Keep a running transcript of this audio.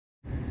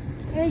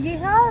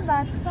Fredji's all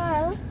about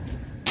style.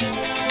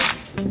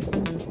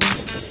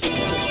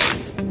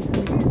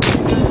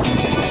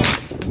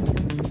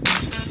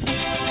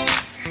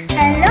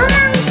 Hello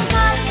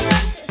mga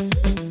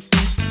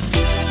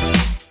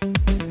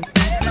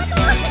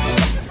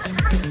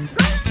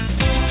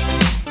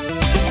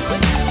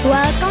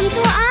welcome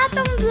to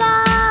Atom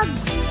Vlogs!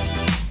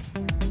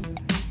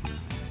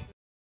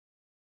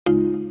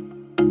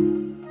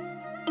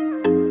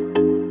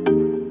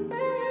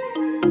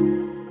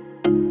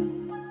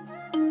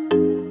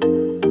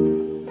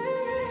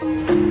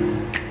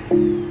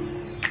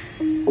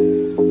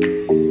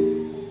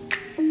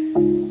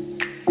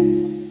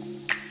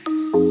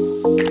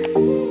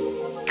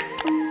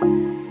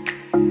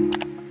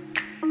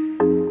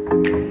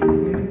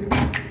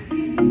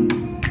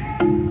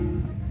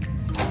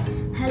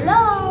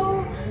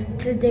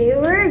 Today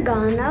we're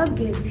gonna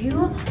give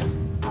you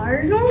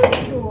our room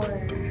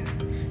tour.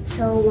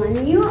 So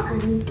when you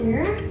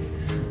enter,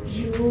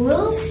 you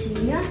will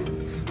see a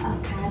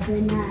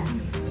cabinet.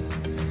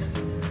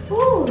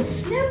 Oh,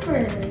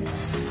 slippers!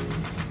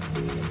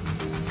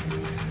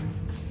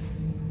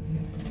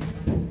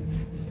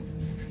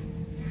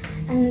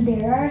 And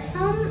there are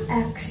some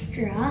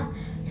extra,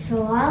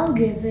 so I'll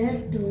give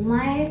it to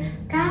my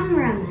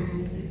cameraman.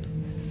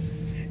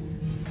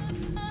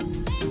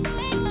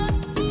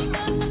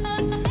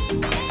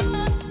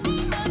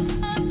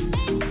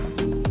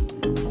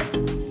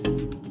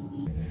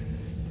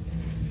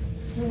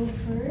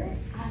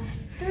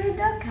 After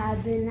the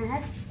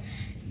cabinets,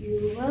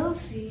 you will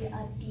see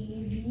a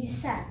TV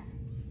set.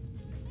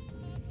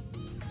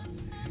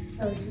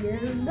 So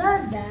here's the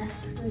desk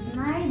with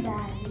my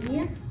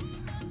daddy.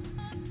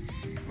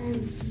 And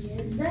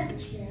here's the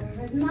chair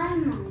with my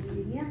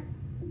mommy.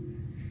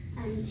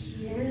 And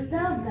here's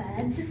the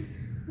bed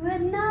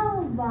with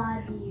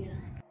nobody.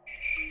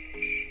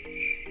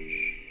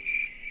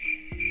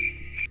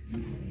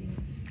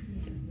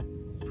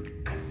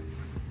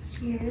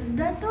 Here's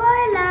the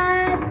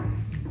toilet.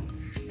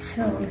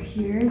 So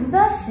here's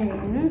the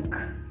sink.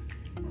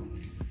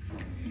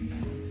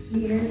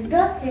 Here's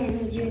the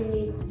things you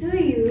need to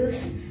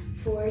use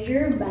for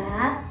your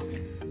bath.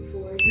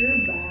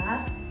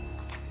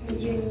 And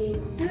you need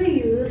to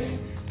use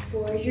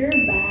for your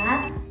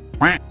bath.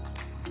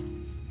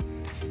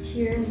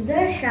 Here's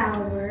the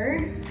shower.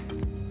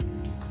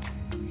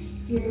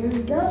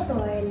 Here's the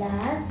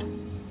toilet.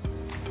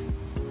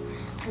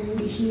 And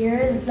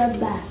here's the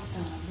bathtub.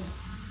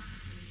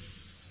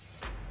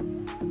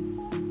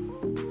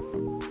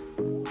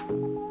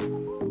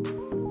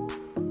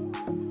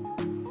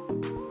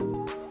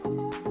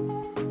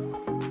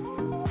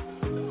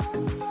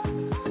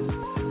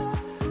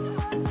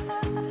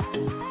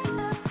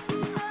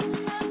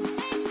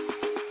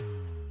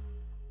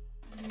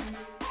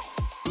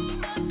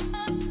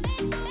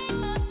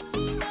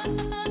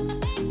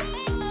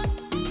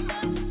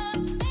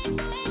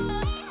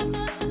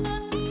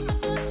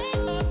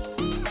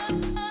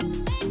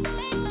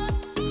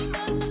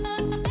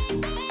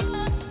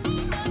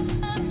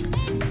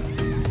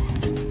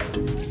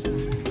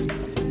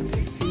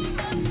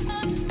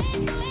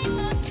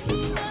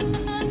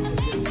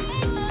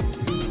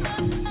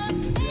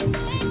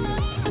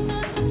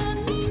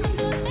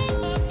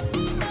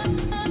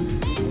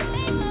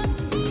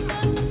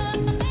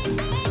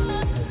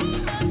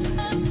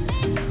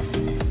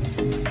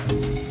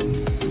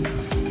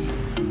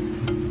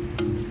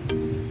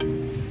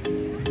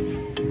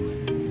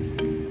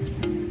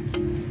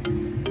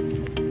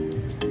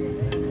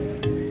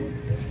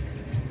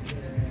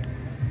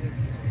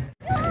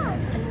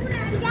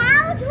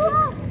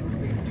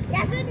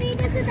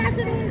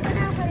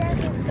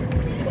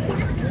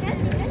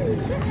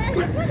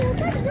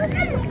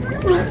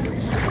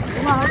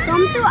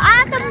 Welcome to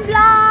Atom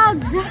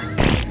Vlogs!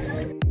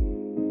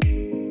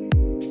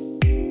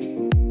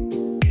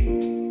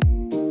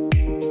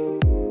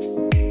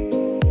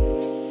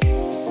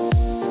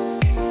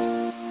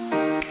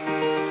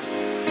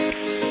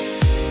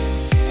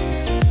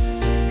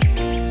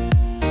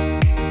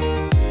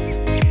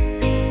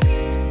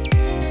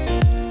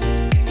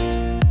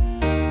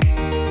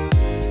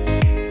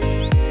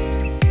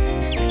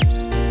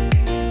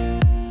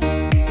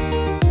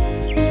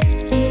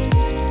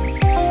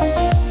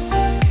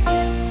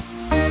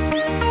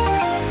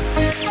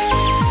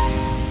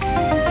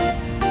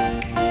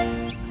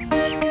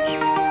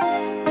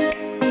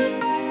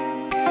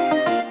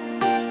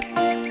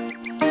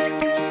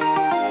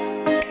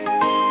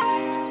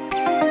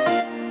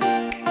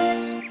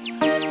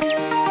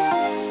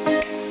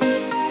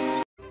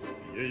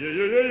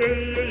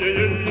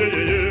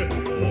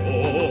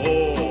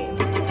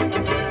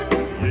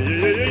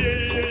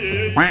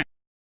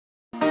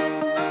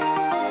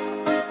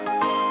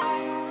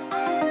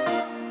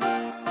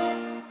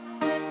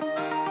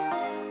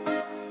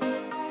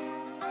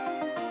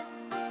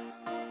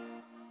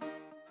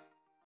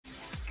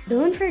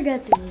 Don't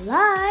forget to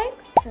like,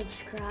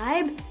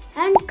 subscribe,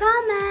 and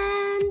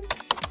comment.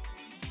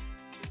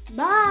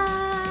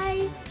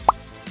 Bye!